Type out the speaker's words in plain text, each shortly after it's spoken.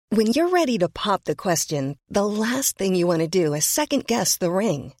When you're ready to pop the question, the last thing you want to do is second-guess the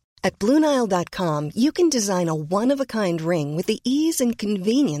ring. At BlueNile.com, you can design a one-of-a-kind ring with the ease and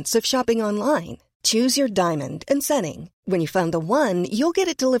convenience of shopping online. Choose your diamond and setting. When you find the one, you'll get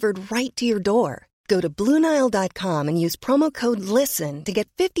it delivered right to your door. Go to BlueNile.com and use promo code LISTEN to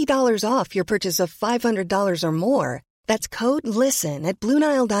get $50 off your purchase of $500 or more. That's code LISTEN at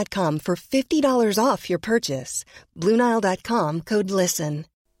BlueNile.com for $50 off your purchase. BlueNile.com, code LISTEN.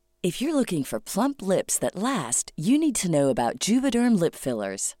 If you're looking for plump lips that last, you need to know about Juvederm lip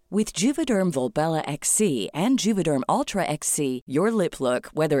fillers. With Juvederm Volbella XC and Juvederm Ultra XC, your lip look,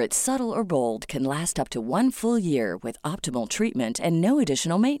 whether it's subtle or bold, can last up to 1 full year with optimal treatment and no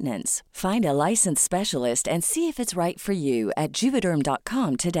additional maintenance. Find a licensed specialist and see if it's right for you at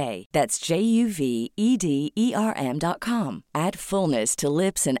Juvederm.com today. That's JUVEDERM.com. Add fullness to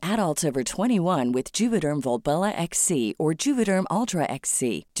lips in adults over 21 with Juvederm Volbella XC or Juvederm Ultra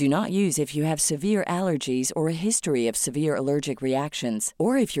XC. Do not use if you have severe allergies or a history of severe allergic reactions,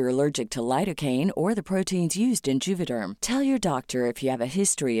 or if you're allergic to lidocaine or the proteins used in Juvederm. Tell your doctor if you have a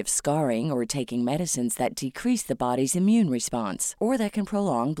history of scarring or taking medicines that decrease the body's immune response or that can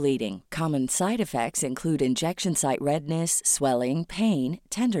prolong bleeding. Common side effects include injection site redness, swelling, pain,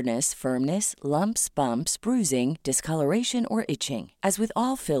 tenderness, firmness, lumps, bumps, bruising, discoloration, or itching. As with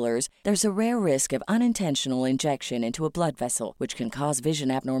all fillers, there's a rare risk of unintentional injection into a blood vessel, which can cause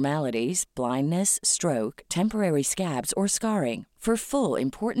vision abnormalities, blindness, stroke, temporary scabs, or scarring. For full,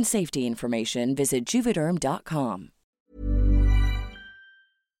 important safety information, visit Juvederm.com.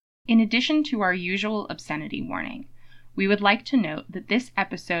 In addition to our usual obscenity warning, we would like to note that this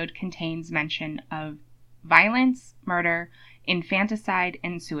episode contains mention of violence, murder, infanticide,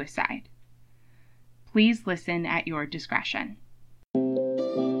 and suicide. Please listen at your discretion.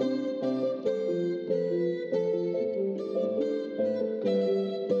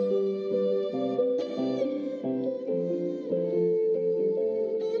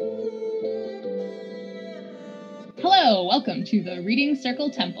 Hello, welcome to the Reading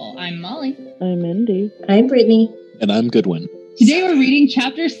Circle Temple. I'm Molly. I'm Mindy. I'm Brittany. And I'm Goodwin. Today we're reading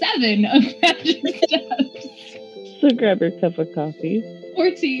Chapter 7 of Magic Steps. So grab your cup of coffee.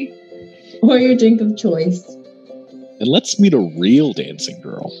 Or tea. Or your drink of choice. And let's meet a real dancing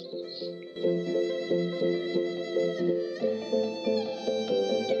girl.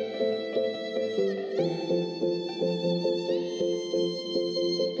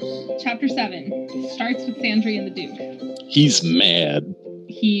 Chapter 7 starts with Sandry and the Duke. He's mad.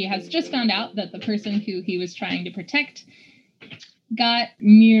 He has just found out that the person who he was trying to protect got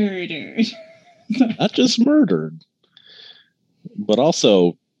murdered. Not just murdered, but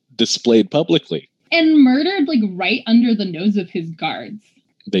also displayed publicly. And murdered, like, right under the nose of his guards.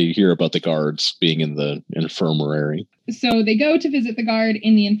 They hear about the guards being in the infirmary. So they go to visit the guard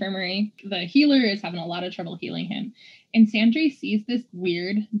in the infirmary. The healer is having a lot of trouble healing him. And Sandry sees this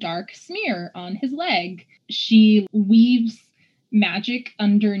weird, dark smear on his leg. She weaves magic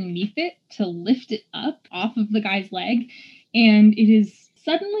underneath it to lift it up off of the guy's leg. And it is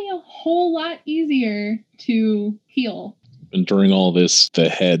suddenly a whole lot easier to heal. And during all this, the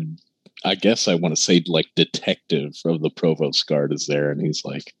head, I guess I want to say, like, detective of the provost guard is there. And he's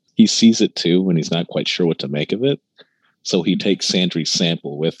like, he sees it too, and he's not quite sure what to make of it. So he takes Sandry's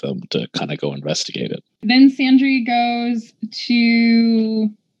sample with him to kind of go investigate it. Then Sandry goes to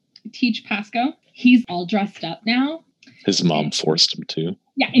teach Pasco. He's all dressed up now. His mom forced him to.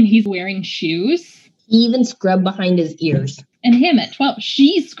 Yeah, and he's wearing shoes. He even scrubbed behind his ears. And him at 12.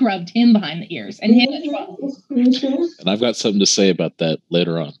 She scrubbed him behind the ears. And him at 12. And I've got something to say about that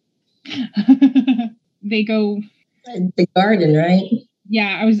later on. They go... The garden, right?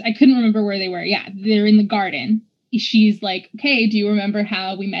 Yeah, I couldn't remember where they were. Yeah, they're in the garden. She's like, okay, do you remember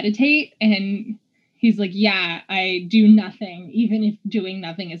how we meditate? And he's like, yeah, I do nothing, even if doing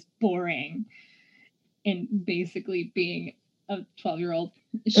nothing is boring. And basically being a 12-year-old.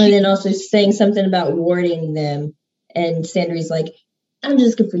 And then also saying something about warding them. And Sandry's like, I'm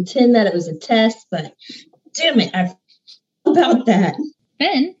just going to pretend that it was a test, but damn it, I about that.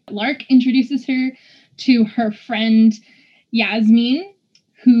 Then Lark introduces her to her friend Yasmin,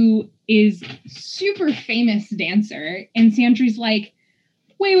 who is super famous dancer. And Sandry's like,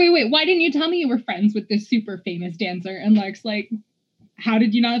 wait, why didn't you tell me you were friends with this super famous dancer? And Lark's like, how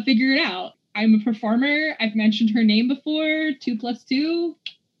did you not figure it out? I'm a performer. I've mentioned her name before. 2 + 2.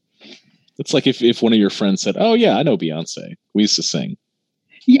 It's like if one of your friends said, oh yeah, I know Beyonce. We used to sing.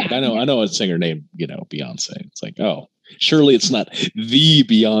 Yeah. Like, I know a singer named, Beyonce. It's like, oh, surely it's not the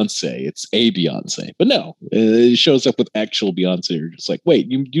Beyonce, it's a Beyonce. But no, it shows up with actual Beyonce. You're just like, wait,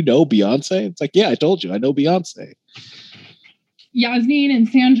 you know Beyonce? It's like, yeah, I told you, I know Beyonce. Yasmin and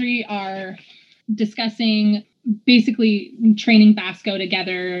Sandry are discussing basically training Basco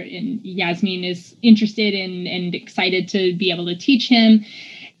together, and Yasmin is interested in and excited to be able to teach him.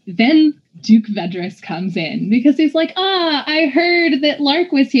 Then Duke Vedris comes in because he's like, I heard that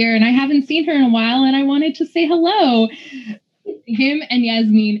Lark was here and I haven't seen her in a while and I wanted to say hello. Him and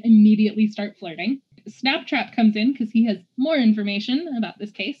Yasmin immediately start flirting. Snaptrap comes in because he has more information about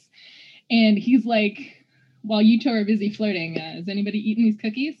this case. And he's like, while you two are busy flirting, is anybody eating these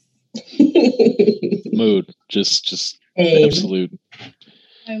cookies? Mood. Just Hey. absolute.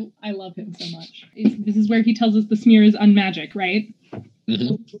 I love him so much. This is where he tells us the smear is unmagic, right?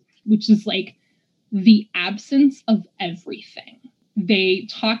 Mhm. Which is like the absence of everything. They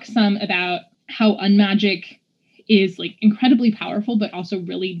talk some about how unmagic is like incredibly powerful, but also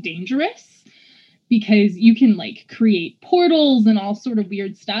really dangerous because you can like create portals and all sort of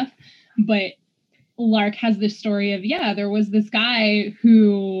weird stuff. But Lark has this story of, there was this guy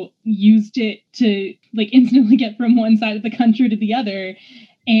who used it to like instantly get from one side of the country to the other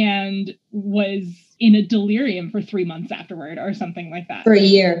and was in a delirium for 3 months afterward or something like that. For a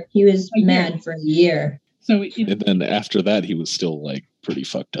year. He was A mad year. for a year. So And then after that, he was still like pretty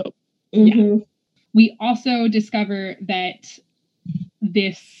fucked up. Mhm. we also discover that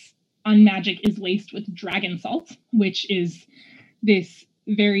this unmagic is laced with dragon salt, which is this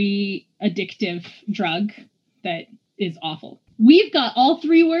very addictive drug that is awful. We've got all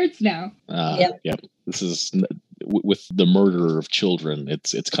 3 words now. Yep. This is with the murderer of children.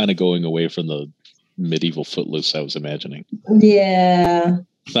 It's kind of going away from the medieval Footloose I was imagining. Yeah.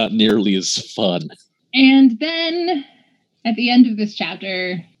 It's not nearly as fun. And then at the end of this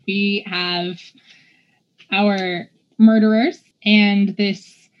chapter, we have our murderers and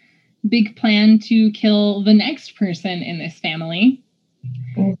this big plan to kill the next person in this family.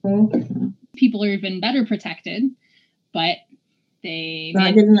 Mhm. People are even better protected, but they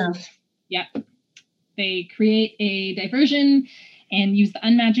Not good enough. they create a diversion and use the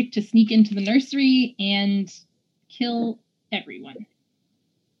unmagic to sneak into the nursery and kill everyone.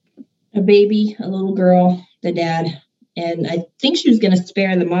 A baby, a little girl, the dad. And I think she was going to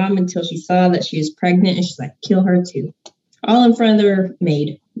spare the mom until she saw that she was pregnant. And she's like, kill her too. All in front of her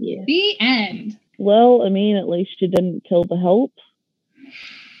maid. Yeah. The end. Well, I mean, at least she didn't kill the help.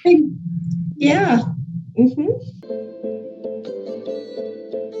 Yeah. Mm-hmm.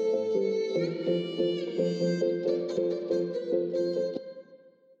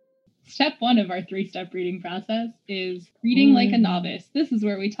 Step 1 of our 3-step reading process is reading like a novice. This is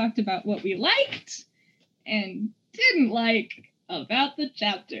where we talked about what we liked and didn't like about the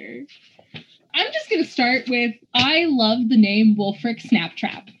chapter. I'm just going to start with, I love the name Wulfric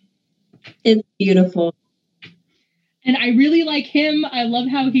Snaptrap. It's beautiful. And I really like him. I love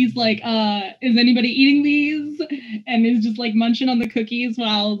how he's like, is anybody eating these? And is just like munching on the cookies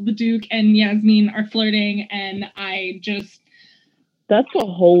while the Duke and Yasmin are flirting. And that's a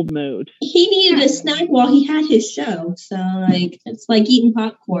whole mood. He needed a snack while he had his show. So like it's like eating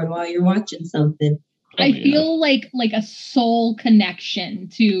popcorn while you're watching something. I feel like a soul connection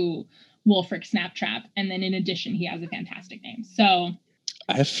to Wulfric Snaptrap. And then in addition, he has a fantastic name. So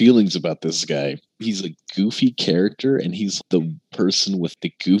I have feelings about this guy. He's a goofy character, and he's the person with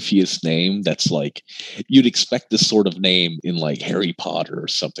the goofiest name. That's like, you'd expect this sort of name in like Harry Potter or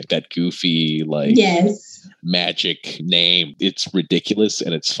something. That goofy, like, Yes. magic name. It's ridiculous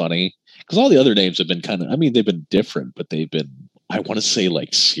and it's funny. Because all the other names have been kind of, I mean, they've been different, but they've been, I want to say,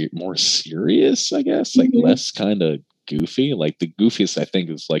 like, more serious, I guess. Like, less kind of goofy. Like, the goofiest, I think,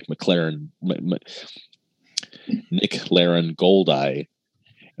 is like Nick Laren Goldeye.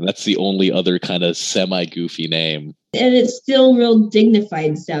 And that's the only other kind of semi-goofy name. And it's still real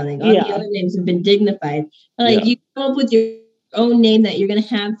dignified sounding. All the other names have been dignified. Like you come up with your own name that you're going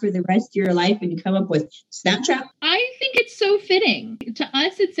to have for the rest of your life, and you come up with Snaptrap. I think it's so fitting. To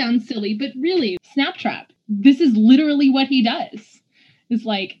us, it sounds silly, but really, Snaptrap, this is literally what he does. It's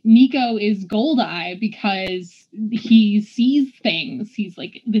like Nico is Goldeye because he sees things. He's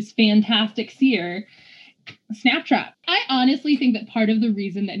like this fantastic seer. Snaptrap. I honestly think that part of the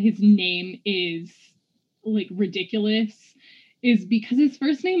reason that his name is like ridiculous is because his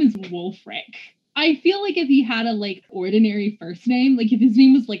first name is Wulfric. I feel like if he had a like ordinary first name, like if his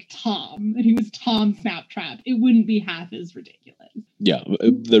name was like Tom and he was Tom Snaptrap, it wouldn't be half as ridiculous. Yeah,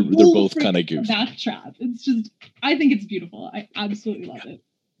 they're both kind of goofy. Snaptrap. It's just, I think it's beautiful. I absolutely love it.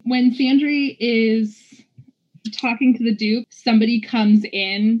 When Sandry is talking to the Duke, somebody comes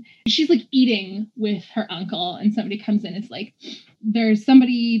in. She's like eating with her uncle, and somebody comes in. It's like, there's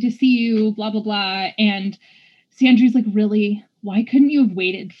somebody to see you, blah, blah, blah. And Sandry's like, really? Why couldn't you have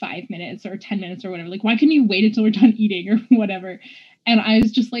waited 5 minutes or 10 minutes or whatever? Like, why couldn't you wait until we're done eating or whatever? And I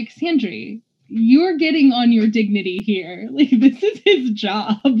was just like, Sandry, you're getting on your dignity here. Like, this is his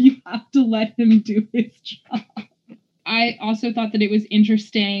job. You have to let him do his job. I also thought that it was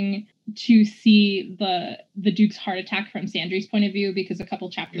interesting to see the Duke's heart attack from Sandry's point of view, because a couple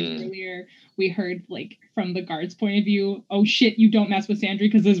chapters earlier we heard like from the guard's point of view, oh shit, you don't mess with Sandry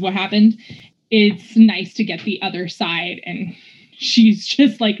because this is what happened. It's nice to get the other side, and she's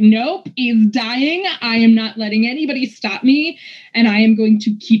just like, nope, he's dying. I am not letting anybody stop me, and I am going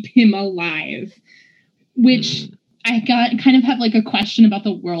to keep him alive. Which I kind of have like a question about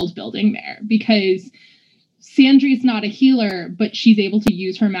the world building there, because Sandry's not a healer, but she's able to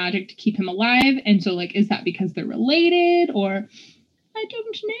use her magic to keep him alive. And so, like, is that because they're related, or I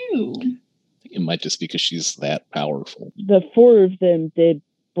don't know. I think it might just be because she's that powerful. The four of them did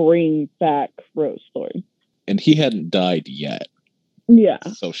bring back Rosethorn. And he hadn't died yet. Yeah.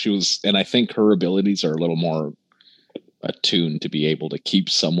 So she was, and I think her abilities are a little more attuned to be able to keep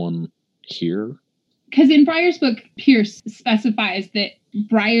someone here. Because in Briar's book, Pierce specifies that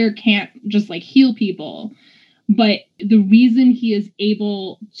Briar can't just like heal people, but the reason he is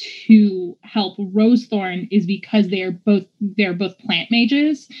able to help Rosethorn is because they're both plant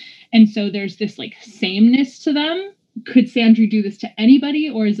mages, and so there's this like sameness to them. Could Sandry do this to anybody,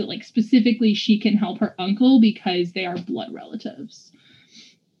 or is it like specifically she can help her uncle because they are blood relatives?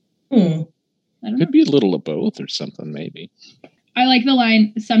 I don't know. Could be a little of both or something, maybe. I like the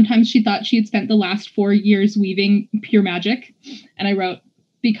line, sometimes she thought she had spent the last 4 years weaving pure magic. And I wrote,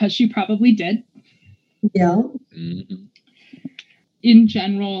 because she probably did. Yeah. Mm-hmm. In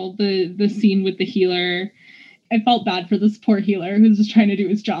general, the scene with the healer, I felt bad for this poor healer who's just trying to do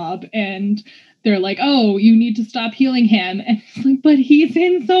his job. And they're like, oh, you need to stop healing him. And it's like, but he's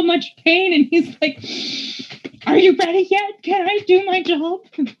in so much pain. And he's like, are you ready yet? Can I do my job?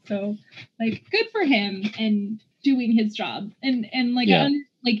 So, like, good for him. And doing his job, and like, yeah.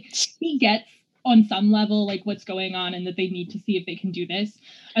 Like, he gets on some level like what's going on, and that they need to see if they can do this,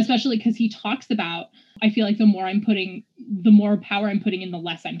 especially because he talks about, I feel like the more power I'm putting in, the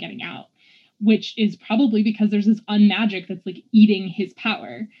less I'm getting out, which is probably because there's this unmagic that's like eating his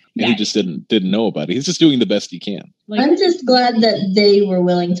power. And he just didn't know about it. He's just doing the best he can. Like, I'm just glad that they were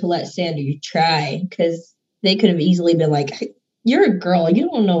willing to let Sandry try, because they could have easily been like, you're a girl, you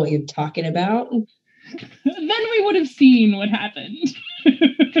don't know what you're talking about. Then we would have seen what happened.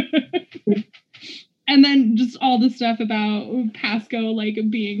 And then just all the stuff about Pasco like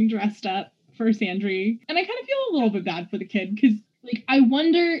being dressed up for Sandry. And I kind of feel a little bit bad for the kid, because like, I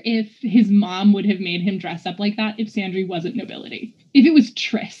wonder if his mom would have made him dress up like that if Sandry wasn't nobility. If it was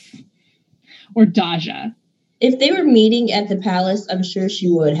Triss or Daja. If they were meeting at the palace, I'm sure she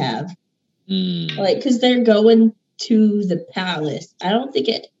would have. Like, because they're going to the palace. I don't think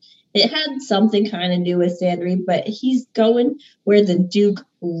it had something kind of do with Sandry, but he's going where the Duke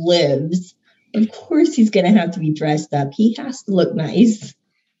lives. Of course he's going to have to be dressed up. He has to look nice.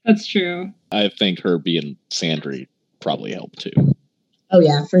 That's true. I think her being Sandry probably helped too. Oh,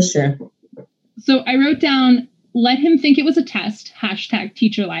 yeah, for sure. So I wrote down, let him think it was a test,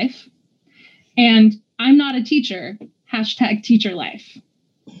 #teacher life. And I'm not a teacher, #teacher life.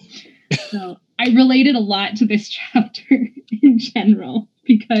 So I related a lot to this chapter in general,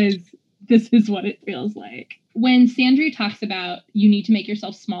 because this is what it feels like. When Sandry talks about you need to make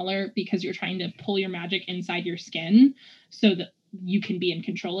yourself smaller because you're trying to pull your magic inside your skin so that you can be in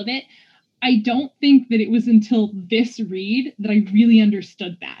control of it, I don't think that it was until this read that I really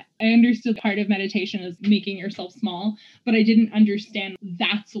understood that. I understood part of meditation is making yourself small, but I didn't understand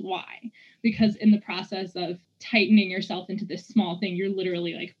that's why. Because in the process of tightening yourself into this small thing, you're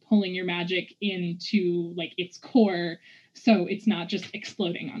literally like pulling your magic into like its core, so it's not just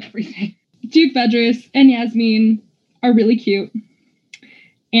exploding on everything. Duke Vedris and Yasmin are really cute.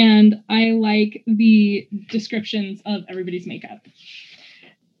 And I like the descriptions of everybody's makeup.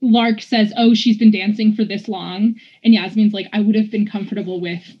 Lark says, oh, she's been dancing for this long. And Yasmin's like, I would have been comfortable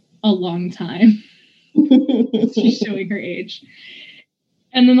with a long time. She's showing her age.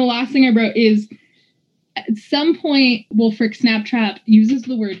 And then the last thing I wrote is, at some point, Wulfric Snaptrap uses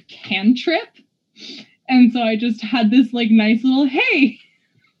the word cantrip. And so I just had this like nice little, hey,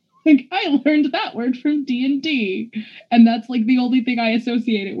 like I learned that word from D&D. And that's like the only thing I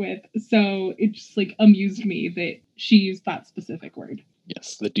associate it with. So it just like amused me that she used that specific word.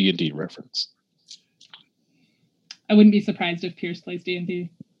 Yes, the D&D reference. I wouldn't be surprised if Pierce plays D&D.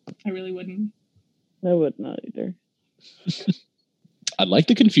 I really wouldn't. I would not either. I like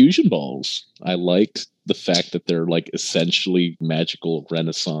the confusion balls. I liked the fact that they're like essentially magical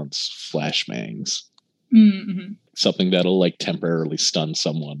Renaissance flashbangs. Mm-hmm. Something that'll like temporarily stun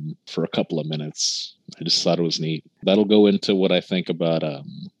someone for a couple of minutes. I just thought it was neat. That'll go into what I think about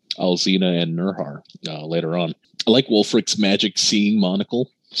Alzina and Nurhar later on. I like Wulfric's magic seeing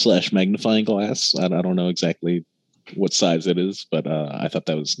monocle / magnifying glass. I don't know exactly what size it is, but I thought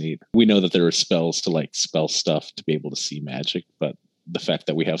that was neat. We know that there are spells to like spell stuff to be able to see magic, but the fact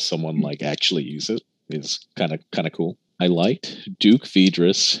that we have someone like actually use it is kind of cool. I liked Duke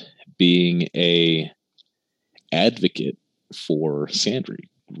Vidris being a advocate for Sandry,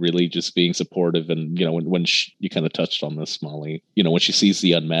 really just being supportive. And when you kind of touched on this, Molly, when she sees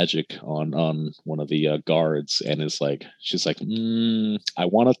the unmagic on one of the guards and is like, she's like, I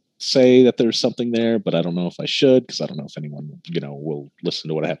want to say that there's something there, but I don't know if I should, because I don't know if anyone will listen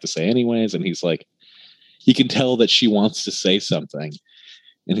to what I have to say anyways. And he's like, he can tell that she wants to say something,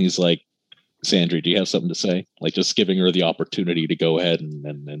 and he's like, Sandry, do you have something to say? Like, just giving her the opportunity to go ahead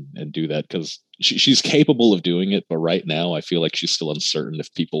and do that, because she's capable of doing it, but right now I feel like she's still uncertain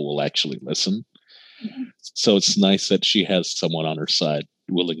if people will actually listen. Mm-hmm. So it's nice that she has someone on her side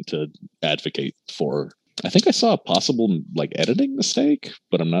willing to advocate for her. I think I saw a possible like editing mistake,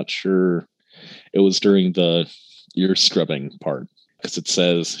 but I'm not sure. It was during the ear scrubbing part, because it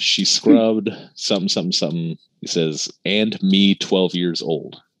says she scrubbed something. It says, and me 12 years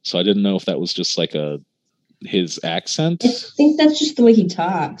old. So I didn't know if that was just like his accent. I think that's just the way he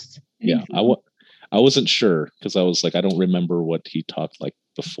talks. Yeah, I wasn't sure, because I was like, I don't remember what he talked like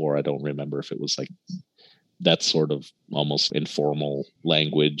before. I don't remember if it was like that sort of almost informal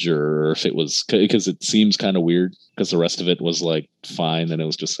language, or if it was, because it seems kind of weird, because the rest of it was like fine, and it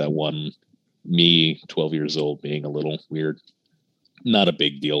was just that one, me 12 years old, being a little weird. Not a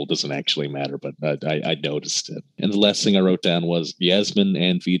big deal, doesn't actually matter, but I noticed it. And the last thing I wrote down was Yasmin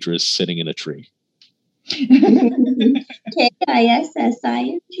and Vidris sitting in a tree. Kissiming.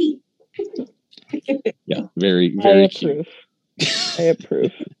 Yeah, very, very cute. I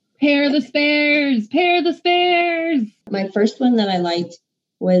approve. Pair the spares! Pair the spares! My first one that I liked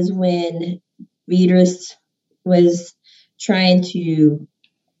was when Vidris was trying to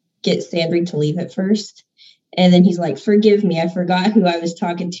get Sandry to leave at first. And then he's like, forgive me, I forgot who I was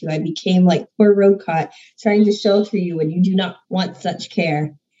talking to. I became like poor Rokot, trying to shelter you when you do not want such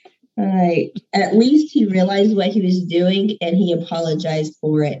care. At least he realized what he was doing, and he apologized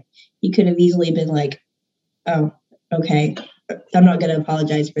for it. He could have easily been like, oh, okay, I'm not going to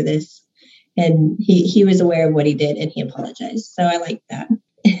apologize for this. And he was aware of what he did, and he apologized. So I like that.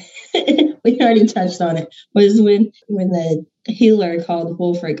 We already touched on it. Was when the healer called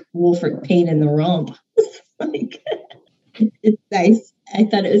Wulfric pain in the rump. Like, it's nice. I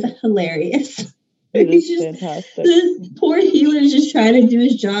thought it was hilarious. It is fantastic. The poor healer is just trying to do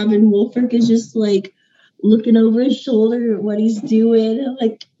his job, and Wulfric is just like looking over his shoulder at what he's doing. I'm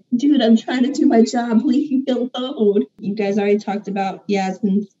like, dude, I'm trying to do my job. Leave me alone. You guys already talked about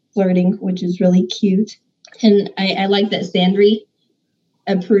Yasmin flirting, which is really cute. And I like that Sandry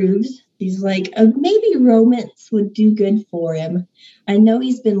approves. He's like, maybe romance would do good for him. I know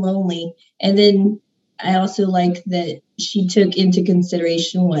he's been lonely. And then I also like that she took into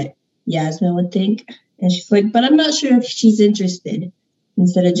consideration what Yasmin would think. And she's like, but I'm not sure if she's interested,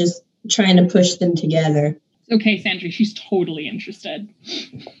 instead of just trying to push them together. Okay, Sandry, she's totally interested.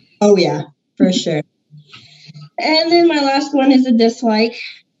 Oh, yeah, for sure. And then my last one is a dislike,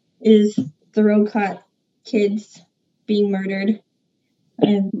 is the Rokot kids being murdered.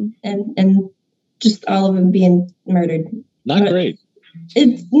 And just all of them being murdered. Not great.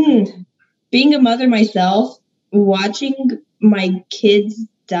 It's being a mother myself, watching my kids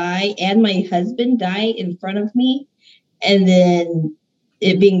die and my husband die in front of me, and then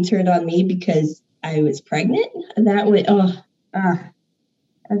it being turned on me because I was pregnant. That would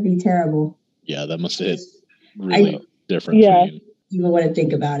that'd be terrible. Yeah, that must have hit really different. Yeah. For you. You want to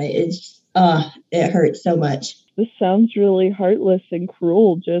think about it. It's it hurts so much. This sounds really heartless and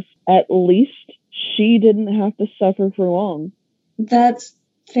cruel. Just at least she didn't have to suffer for long. That's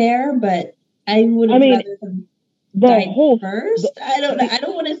fair, but I would have rather have died first. I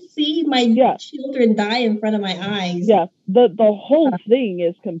don't want to see my children die in front of my eyes. Yeah, the whole thing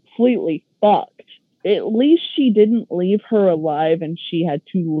is completely fucked. At least she didn't leave her alive, and she had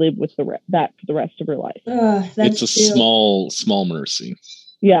to live with that for the rest of her life. It's a small mercy.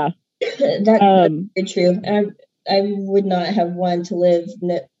 Yeah. That's very true. I would not have wanted to live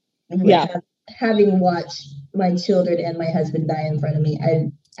having watched my children and my husband die in front of me.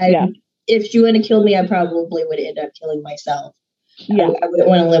 If she wouldn't have killed me, I probably would end up killing myself. Yeah. I wouldn't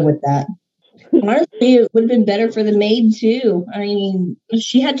want to live with that. Honestly, it would have been better for the maid too. I mean,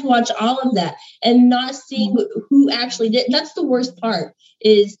 she had to watch all of that and not seeing who actually did. That's the worst part,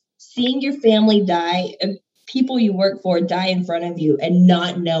 is seeing your family die, people you work for die in front of you and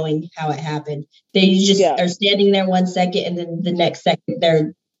not knowing how it happened. They just are standing there 1 second and then the next second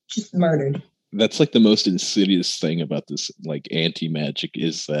they're just murdered. That's like the most insidious thing about this like anti-magic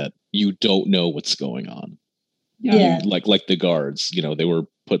is that you don't know what's going on. Yeah. Like the guards, they were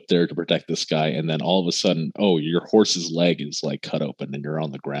put there to protect this guy, and then all of a sudden, oh, your horse's leg is like cut open and you're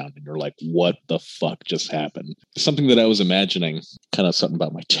on the ground and you're like, what the fuck just happened? Something that I was imagining, kind of something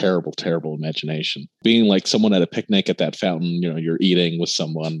about my terrible, terrible imagination. Being like someone at a picnic at that fountain, you're eating with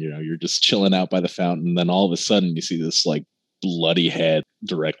someone, you're just chilling out by the fountain, and then all of a sudden you see this like bloody head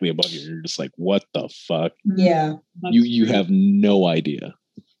directly above you. You're just like, what the fuck? Yeah. You have no idea.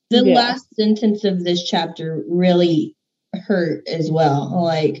 The last sentence of this chapter really hurt as well.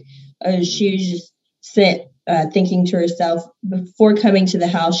 Like she was just thinking to herself, before coming to the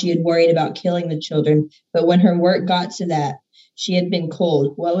house, she had worried about killing the children. But when her work got to that, she had been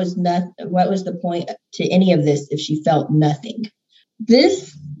cold. What was the point to any of this if she felt nothing?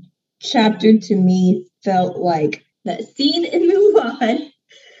 This chapter to me felt like that scene in Mulan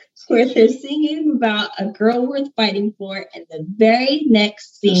where they're singing about a girl worth fighting for, and the very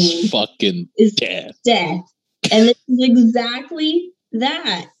next scene is death. And this is exactly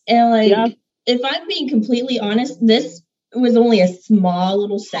that. And if I'm being completely honest, this was only a small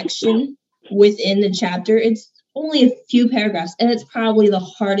little section within the chapter. It's only a few paragraphs, and it's probably the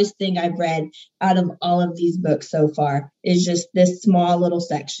hardest thing I've read out of all of these books so far, is just this small little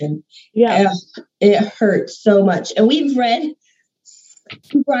section. Yeah. It hurts so much. And we've read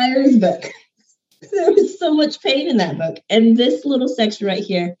Briar's book. There was so much pain in that book. And this little section right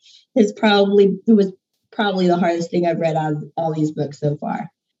here was probably the hardest thing I've read out of all these books so far.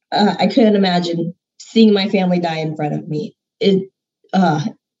 I couldn't imagine seeing my family die in front of me. I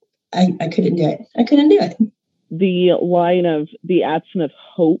couldn't do it. I couldn't do it. The line of the absence of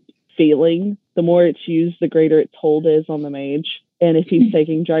hope failing, the more it's used, the greater its hold is on the mage. And if he's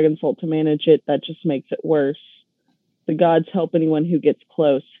taking dragon salt to manage it, that just makes it worse. The gods help anyone who gets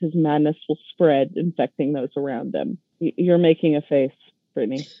close. His madness will spread, infecting those around him. You're making a face,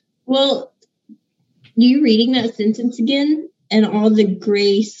 Brittany. Well, you reading that sentence again and all the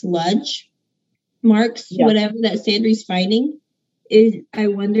gray sludge marks, whatever that Sandry's finding, I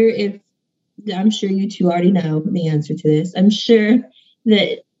wonder if, I'm sure you two already know the answer to this. I'm sure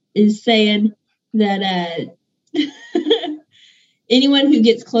that is saying that anyone who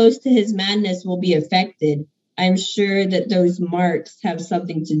gets close to his madness will be affected. I'm sure that those marks have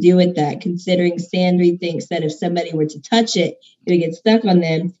something to do with that, considering Sandry thinks that if somebody were to touch it, it would get stuck on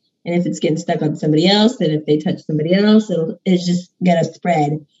them. And if it's getting stuck on somebody else, then if they touch somebody else, it's just going to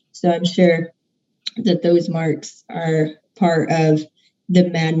spread. So I'm sure that those marks are part of the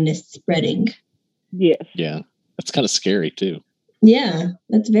madness spreading. Yes. Yeah. That's kind of scary too. Yeah,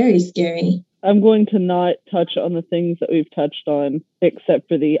 that's very scary. I'm going to not touch on the things that we've touched on, except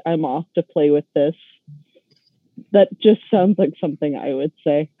for the I'm off to play with this. That just sounds like something I would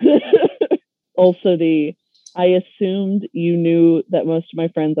say. Also, I assumed you knew that most of my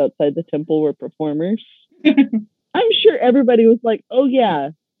friends outside the temple were performers. I'm sure everybody was like, oh yeah,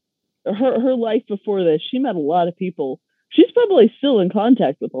 her life before this, she met a lot of people. She's probably still in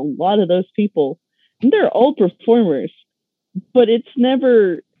contact with a lot of those people. And they're all performers. But it's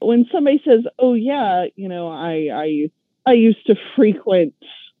never, when somebody says, oh yeah, I used to frequent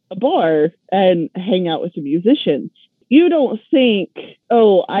a bar and hang out with the musicians. You don't think,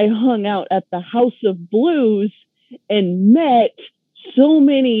 oh, I hung out at the House of Blues and met so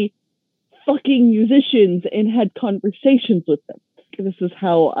many fucking musicians and had conversations with them. This is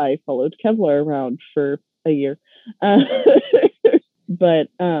how I followed Kevlar around for a year. But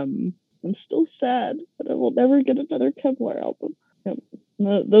I'm still sad that I will never get another Kevlar album. Yep.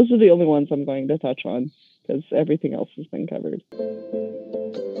 No, those are the only ones I'm going to touch on, because everything else has been covered.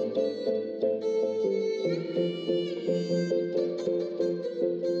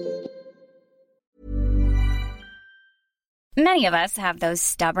 Many of us have those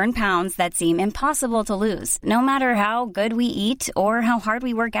stubborn pounds that seem impossible to lose, no matter how good we eat or how hard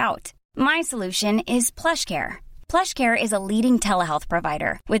we work out. My solution is PlushCare. PlushCare is a leading telehealth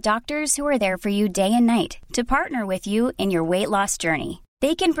provider with doctors who are there for you day and night to partner with you in your weight loss journey.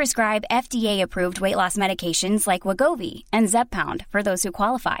 They can prescribe FDA-approved weight loss medications like Wegovy and Zepbound for those who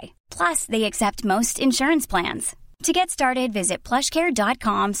qualify. Plus, they accept most insurance plans. To get started, visit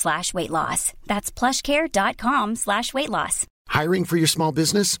plushcare.com/weightloss. That's plushcare.com/weightloss. Hiring for your small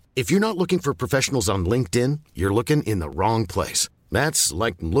business? If you're not looking for professionals on LinkedIn, you're looking in the wrong place. That's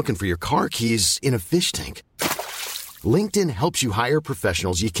like looking for your car keys in a fish tank. LinkedIn helps you hire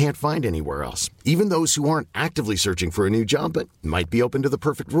professionals you can't find anywhere else, even those who aren't actively searching for a new job but might be open to the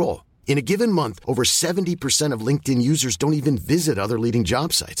perfect role. In a given month, over 70% of LinkedIn users don't even visit other leading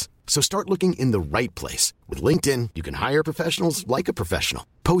job sites. So start looking in the right place. With LinkedIn, you can hire professionals like a professional.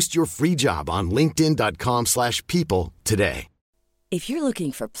 Post your free job on linkedin.com/people today. If you're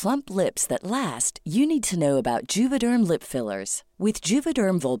looking for plump lips that last, you need to know about Juvederm lip fillers. With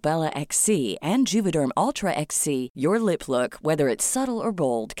Juvederm Volbella XC and Juvederm Ultra XC, your lip look, whether it's subtle or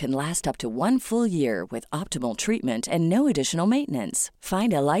bold, can last up to 1 full year with optimal treatment and no additional maintenance.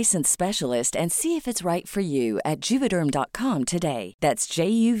 Find a licensed specialist and see if it's right for you at Juvederm.com today. That's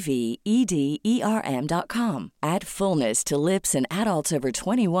JUVEDERM.com. Add fullness to lips in adults over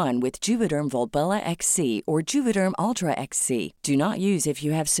 21 with Juvederm Volbella XC or Juvederm Ultra XC. Do not use if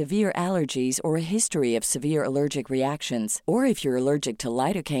you have severe allergies or a history of severe allergic reactions, or if you're allergic to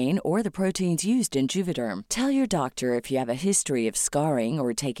lidocaine or the proteins used in Juvederm. Tell your doctor if you have a history of scarring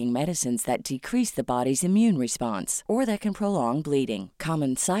or taking medicines that decrease the body's immune response or that can prolong bleeding.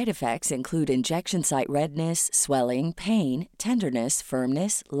 Common side effects include injection site redness, swelling, pain, tenderness,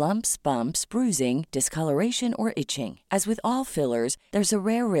 firmness, lumps, bumps, bruising, discoloration, or itching. As with all fillers, there's a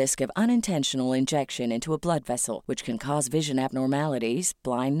rare risk of unintentional injection into a blood vessel, which can cause vision abnormalities,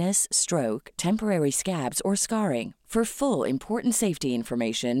 blindness, stroke, temporary scabs, or scarring. For full, important safety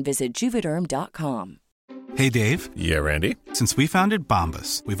information, visit Juvederm.com. Hey, Dave. Yeah, Randy. Since we founded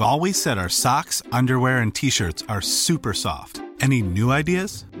Bombas, we've always said our socks, underwear, and T-shirts are super soft. Any new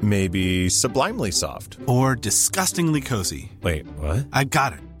ideas? Maybe sublimely soft. Or disgustingly cozy. Wait, what? I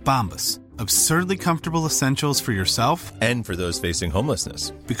got it. Bombas. Absurdly comfortable essentials for yourself and for those facing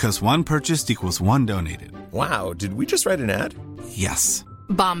homelessness. Because one purchased equals one donated. Wow, did we just write an ad? Yes.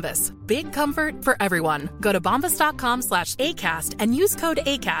 Bombas. Big comfort for everyone. Go to bombas.com/ACAST and use code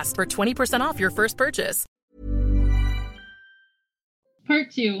ACAST for 20% off your first purchase.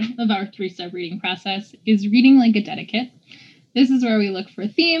 Part 2 of our 3-step reading process is reading like a dedicate. This is where we look for a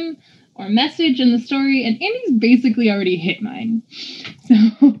theme or message in the story, and Andy's basically already hit mine. So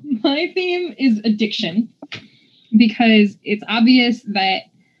my theme is addiction, because it's obvious that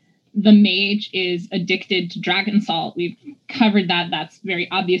the mage is addicted to dragon salt. We've covered that. That's very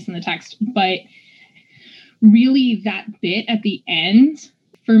obvious in the text. But really, that bit at the end,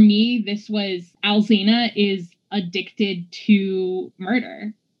 for me, this was Alzina is addicted to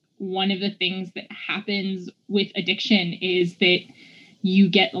murder. One of the things that happens with addiction is that you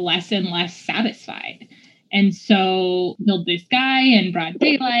get less and less satisfied. And so killed this guy in broad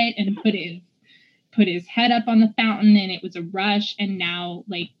daylight and put his head up on the fountain, and it was a rush. And now,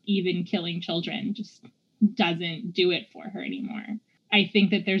 like, even killing children just doesn't do it for her anymore. I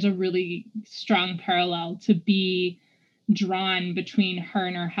think that there's a really strong parallel to be drawn between her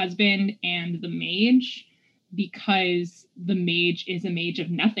and her husband and the mage, because the mage is a mage of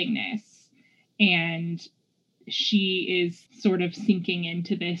nothingness, and she is sort of sinking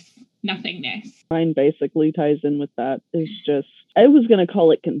into this nothingness. Mine basically ties in with that. Is just, I was going to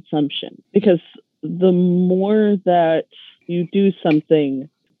call it consumption, because the more that you do something,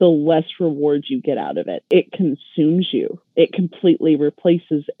 the less reward you get out of it. It consumes you. It completely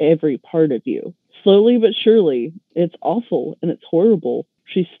replaces every part of you. Slowly but surely, it's awful and it's horrible.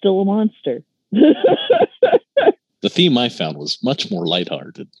 She's still a monster. The theme I found was much more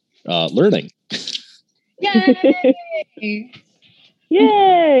lighthearted. Learning. Yay!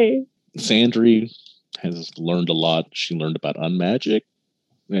 Yay! Sandry has learned a lot. She learned about unmagic,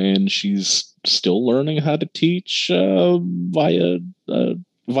 and she's still learning how to teach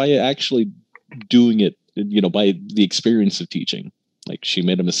via actually doing it, by the experience of teaching. Like, she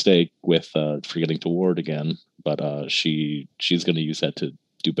made a mistake with forgetting to ward again, but she's going to use that to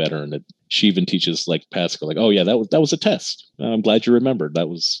do better. And she even teaches, like, Pascal, like, oh yeah, that was a test. I'm glad you remembered. That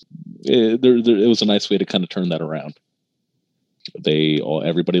was it was a nice way to kind of turn that around.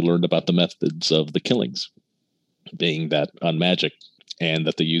 Everybody learned about the methods of the killings, being that unmagic, and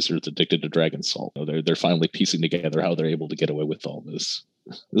that the user is addicted to dragon salt. They're finally piecing together how they're able to get away with all this.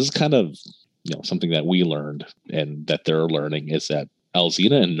 This is kind of something that we learned, and that they're learning, is that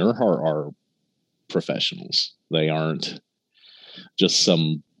Alzina and Nurhar are professionals. They aren't just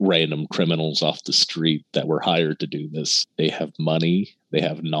some random criminals off the street that were hired to do this. They have money, they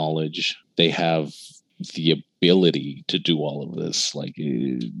have knowledge, they have the ability to do all of this. Like,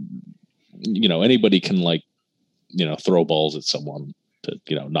 anybody can, like, throw balls at someone to,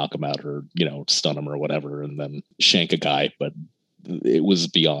 knock them out, or, stun them or whatever, and then shank a guy. But it was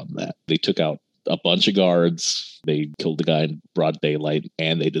beyond that. They took out a bunch of guards. They killed the guy in broad daylight,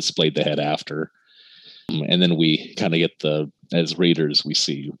 and they displayed the head after. And then we kind of get as readers, we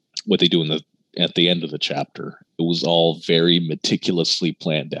see what they do in at the end of the chapter. It was all very meticulously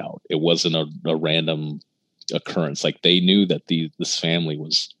planned out. It wasn't a random occurrence. Like, they knew that this family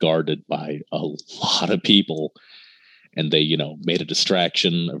was guarded by a lot of people, and they, made a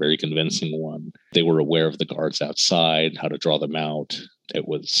distraction, a very convincing one. They were aware of the guards outside, how to draw them out. It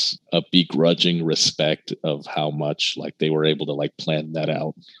was a begrudging respect of how much like they were able to like plan that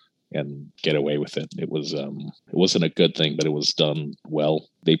out and get away with it. It wasn't a good thing, but it was done well.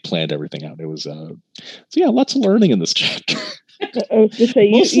 They planned everything out. It was so yeah, lots of learning in this chapter. I was gonna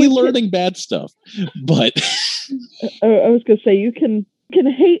say mostly learning bad stuff, but I was gonna say you can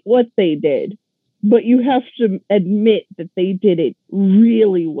hate what they did, but you have to admit that they did it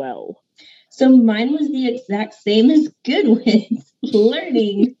really well. So mine was the exact same as Goodwin's.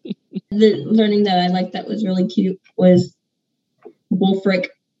 Learning. The learning that I liked that was really cute was Wulfric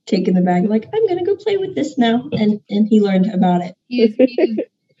taking the bag, like, I'm going to go play with this now. And he learned about it. He is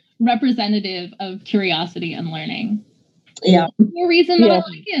representative of curiosity and learning. Yeah. No reason that I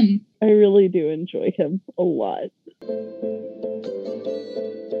like him. I really do enjoy him a lot.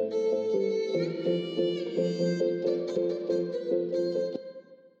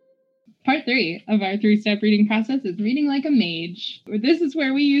 Part 3 of our 3-step reading process is reading like a mage. This is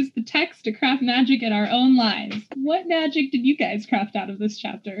where we use the text to craft magic in our own lives. What magic did you guys craft out of this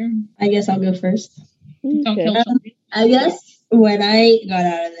chapter? I guess I'll go first. Don't kill somebody. I guess what I got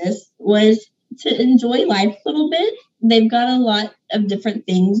out of this was to enjoy life a little bit. They've got a lot of different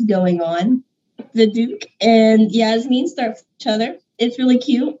things going on. The Duke and Yasmin start with each other. It's really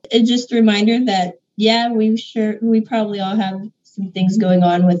cute. It's just a reminder that, we probably all have some things going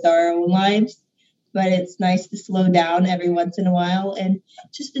on with our own lives, but it's nice to slow down every once in a while and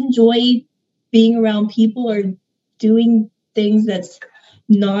just enjoy being around people or doing things that's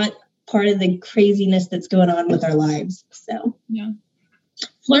not part of the craziness that's going on with our lives. So yeah,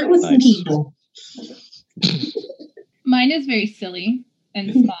 flirt with some people. Mine is very silly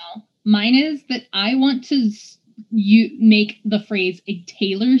and small. Mine is that I want to make the phrase a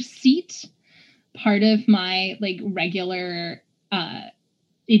tailor seat part of my like regular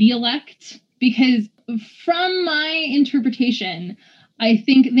idiolect, because from my interpretation, I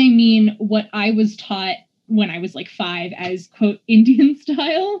think they mean what I was taught when I was like 5 as quote Indian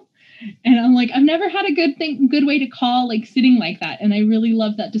style. And I'm like, I've never had a good way to call like sitting like that. And I really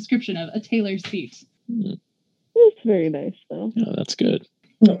love that description of a tailor seat. It's very nice though. Yeah, that's good.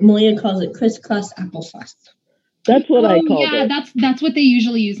 Malia calls it crisscross applesauce. That's what I call it. Yeah, that's what they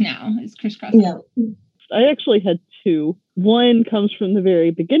usually use now is crisscross. Yeah. I actually had 2. One comes from the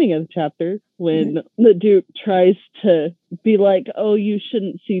very beginning of the chapter when the Duke tries to be like, oh, you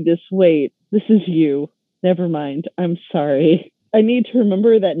shouldn't see this weight. This is you. Never mind. I'm sorry. I need to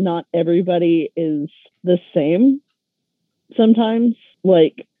remember that not everybody is the same. Sometimes,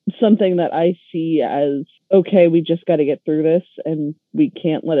 like, something that I see as, okay, we just got to get through this and we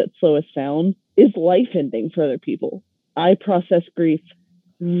can't let it slow us down, is life-ending for other people. I process grief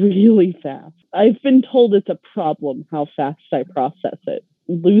really fast. I've been told it's a problem how fast I process it.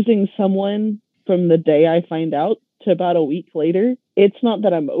 Losing someone from the day I find out to about a week later, it's not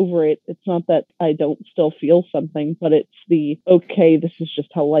that I'm over it. It's not that I don't still feel something, but it's okay, this is just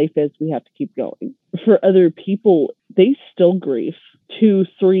how life is. We have to keep going. For other people, they still grieve 2,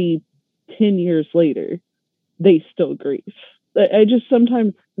 3, 10 years later. They still grieve. I just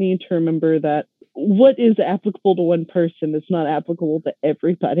sometimes need to remember that what is applicable to one person is not applicable to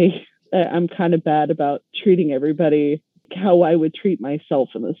everybody. I'm kind of bad about treating everybody how I would treat myself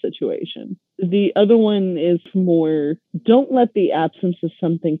in this situation. The other one is more, don't let the absence of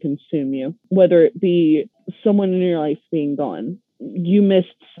something consume you, whether it be someone in your life being gone. You missed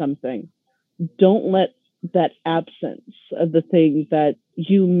something. Don't let that absence of the thing that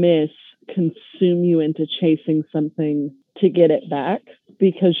you miss consume you into chasing something to get it back,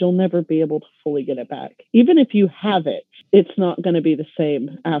 because you'll never be able to fully get it back. Even if you have it, it's not going to be the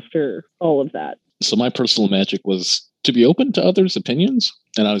same after all of that. So my personal magic was to be open to others' opinions.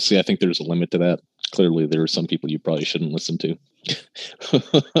 And obviously, I think there's a limit to that. Clearly, there are some people you probably shouldn't listen to.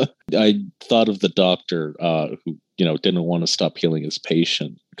 I thought of the doctor who, didn't want to stop healing his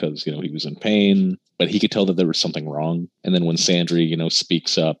patient because, he was in pain, but he could tell that there was something wrong. And then when Sandry,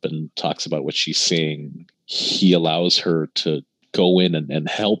 speaks up and talks about what she's seeing, he allows her to go in and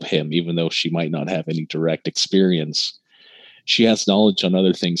help him, even though she might not have any direct experience. She has knowledge on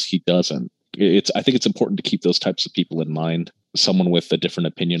other things he doesn't. I think it's important to keep those types of people in mind. Someone with a different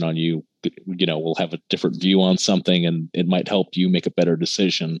opinion on you, will have a different view on something, and it might help you make a better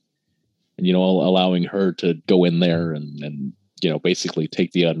decision. And, allowing her to go in there and basically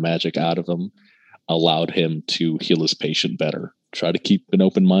take the unmagic out of him allowed him to heal his patient better. try to keep an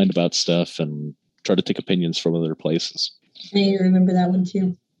open mind about stuff and try to take opinions from other places. I need to remember that one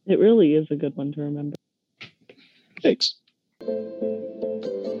too. It really is a good one to remember. Thanks.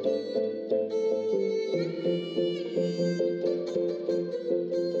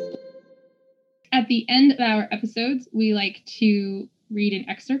 At the end of our episodes, we like to read an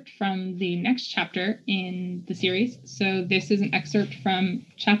excerpt from the next chapter in the series. So this is an excerpt from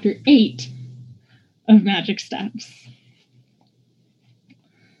chapter 8 of Magic Steps.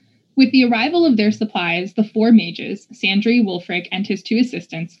 With the arrival of their supplies, the 4 mages, Sandry, Wulfric, and his 2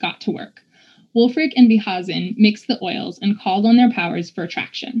 assistants, got to work. Wulfric and Behazin mixed the oils and called on their powers for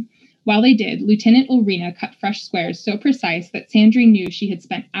attraction. While they did, Lieutenant Ulrina cut fresh squares so precise that Sandry knew she had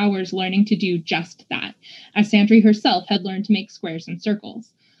spent hours learning to do just that, as Sandry herself had learned to make squares and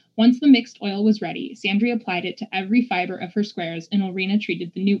circles. Once the mixed oil was ready, Sandry applied it to every fiber of her squares, and Ulrina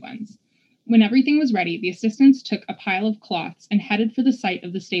treated the new ones. When everything was ready, the assistants took a pile of cloths and headed for the site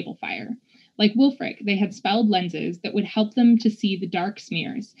of the stable fire. Like Wulfric, they had spelled lenses that would help them to see the dark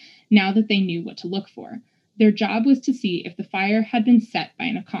smears, now that they knew what to look for. Their job was to see if the fire had been set by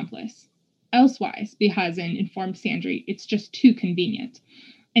an accomplice. Elsewise, Behazin informed Sandry it's just too convenient,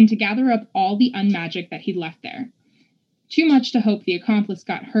 and to gather up all the unmagic that he'd left there. Too much to hope the accomplice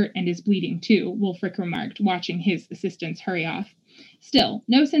got hurt and is bleeding too, Wulfric remarked, watching his assistants hurry off. Still,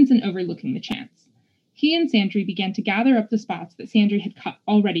 no sense in overlooking the chance. He and Sandry began to gather up the spots that Sandry had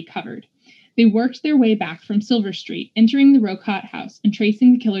already covered. They worked their way back from Silver Street, entering the Rocott house and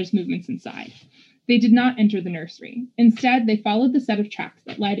tracing the killer's movements inside. They did not enter the nursery. Instead, they followed the set of tracks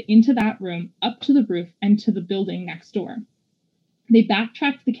that led into that room, up to the roof, and to the building next door. They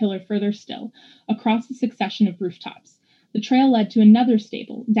backtracked the killer further still, across a succession of rooftops. The trail led to another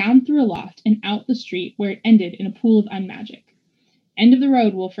stable, down through a loft, and out the street, where it ended in a pool of unmagic. End of the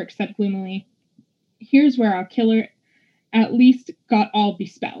road, Wulfric said gloomily. Here's where our killer at least got all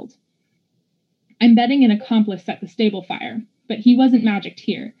bespelled. I'm betting an accomplice set the stable fire, but he wasn't magicked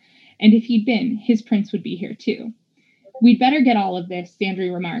here. And if he'd been, his prince would be here too. We'd better get all of this,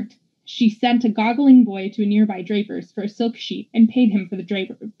 Sandry remarked. She sent a goggling boy to a nearby draper's for a silk sheet and paid him and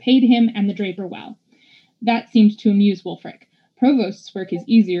the draper well. That seemed to amuse Wulfric. Provost's work is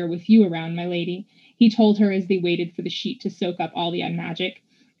easier with you around, my lady, he told her as they waited for the sheet to soak up all the unmagic.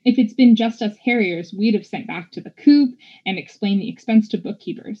 If it's been just us harriers, we'd have sent back to the coop and explained the expense to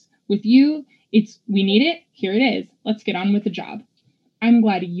bookkeepers. With you, we need it, here it is. Let's get on with the job. I'm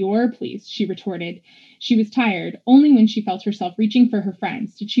glad you're pleased, she retorted. She was tired. Only when she felt herself reaching for her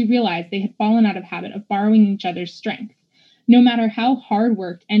friends did she realize they had fallen out of habit of borrowing each other's strength. No matter how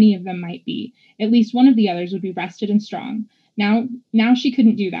hard-worked any of them might be, at least one of the others would be rested and strong. Now she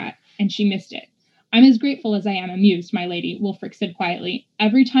couldn't do that, and she missed it. I'm as grateful as I am amused, my lady, Wulfric said quietly.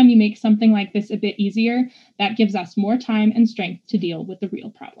 Every time you make something like this a bit easier, that gives us more time and strength to deal with the real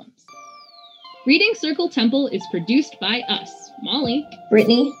problems. Reading Circle Temple is produced by us, Molly,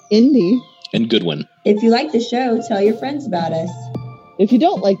 Brittany, Indy, and Goodwin. If you like the show, tell your friends about us. If you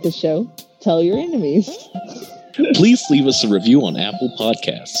don't like the show, tell your enemies. Please leave us a review on Apple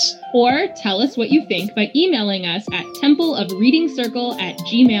Podcasts. Or tell us what you think by emailing us at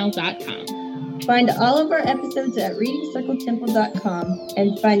templeofreadingcircle@gmail.com. Find all of our episodes at readingcircletemple.com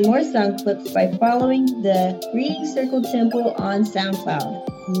and find more sound clips by following the Reading Circle Temple on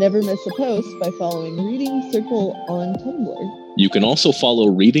SoundCloud. Never miss a post by following Reading Circle on Tumblr. You can also follow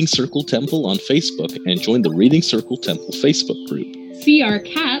Reading Circle Temple on Facebook and join the Reading Circle Temple Facebook group. See our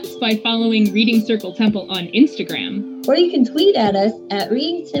cats by following Reading Circle Temple on Instagram. Or you can tweet at us at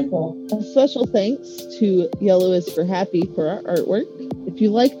Reading Temple. A special thanks to Yellow is for Happy for our artwork. If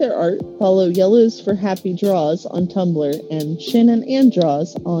you like their art, follow Yellow is for Happy Draws on Tumblr and Shannon and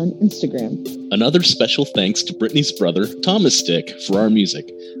Draws on Instagram. Another special thanks to Brittany's brother, Thomas Dick, for our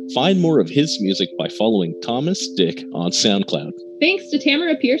music. Find more of his music by following Thomas Dick on SoundCloud. Thanks to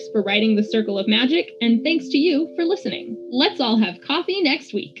Tamara Pierce for writing The Circle of Magic, and thanks to you for listening. Let's all have coffee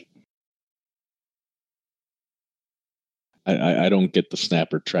next week. I don't get the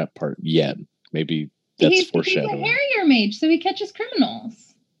snapper trap part yet. Maybe that's foreshadowing. He's a Harrier mage, so he catches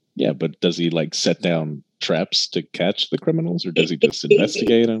criminals. Yeah, but does he like set down traps to catch the criminals, or does he just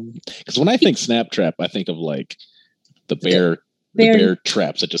investigate them? Because when I think snap trap, I think of like the bear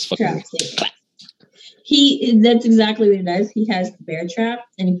traps that just fucking. That's exactly what he does. He has the bear trap,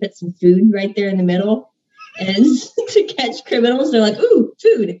 and he puts some food right there in the middle, and to catch criminals, they're like, "Ooh,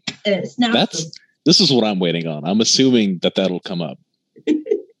 food!" And it snaps them. This is what I'm waiting on. I'm assuming that'll come up.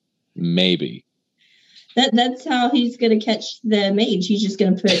 Maybe. That's how he's going to catch the mage. He's just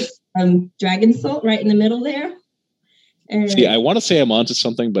going to put dragon salt right in the middle there. See, I want to say I'm onto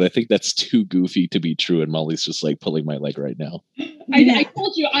something, but I think that's too goofy to be true. And Molly's just like pulling my leg right now. I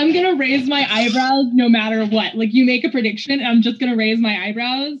told you I'm going to raise my eyebrows no matter what. Like, you make a prediction and I'm just going to raise my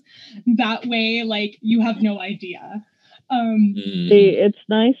eyebrows. That way, like, you have no idea. See, it's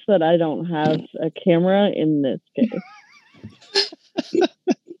nice that I don't have a camera in this case.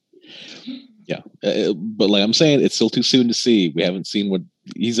 Yeah. But like I'm saying, it's still too soon to see. We haven't seen what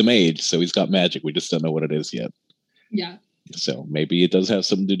he's a mage, so he's got magic. We just don't know what it is yet. Yeah. So maybe it does have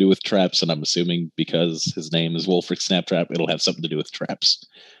something to do with traps, and I'm assuming because his name is Wulfric Snaptrap, it'll have something to do with traps.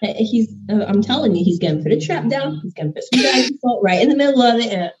 I'm telling you, he's going to put a trap down. He's going to put some dragon salt right in the middle of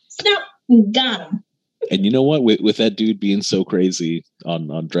it, and snap, got him. And you know what? With that dude being so crazy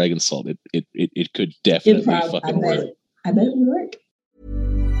on dragon salt, it could definitely fucking work. I bet it would work.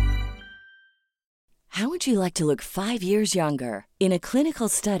 How would you like to look 5 years younger? In a clinical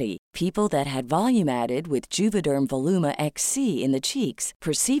study, people that had volume added with Juvederm Voluma XC in the cheeks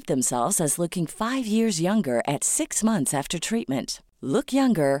perceived themselves as looking 5 years younger at 6 months after treatment. Look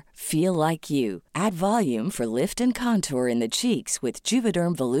younger, feel like you. Add volume for lift and contour in the cheeks with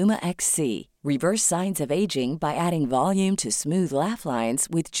Juvederm Voluma XC. Reverse signs of aging by adding volume to smooth laugh lines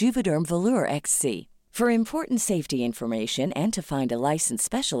with Juvederm Volure XC. For important safety information and to find a licensed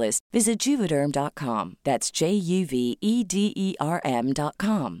specialist, visit Juvederm.com. That's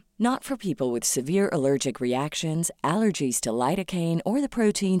JUVEDERM.com. Not for people with severe allergic reactions, allergies to lidocaine, or the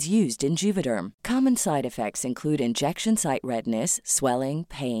proteins used in Juvederm. Common side effects include injection site redness, swelling,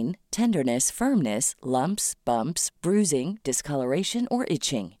 pain, tenderness, firmness, lumps, bumps, bruising, discoloration, or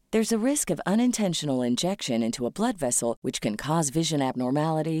itching. There's a risk of unintentional injection into a blood vessel, which can cause vision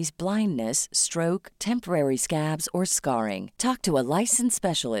abnormalities, blindness, stroke, temporary scabs, or scarring. Talk to a licensed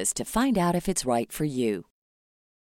specialist to find out if it's right for you.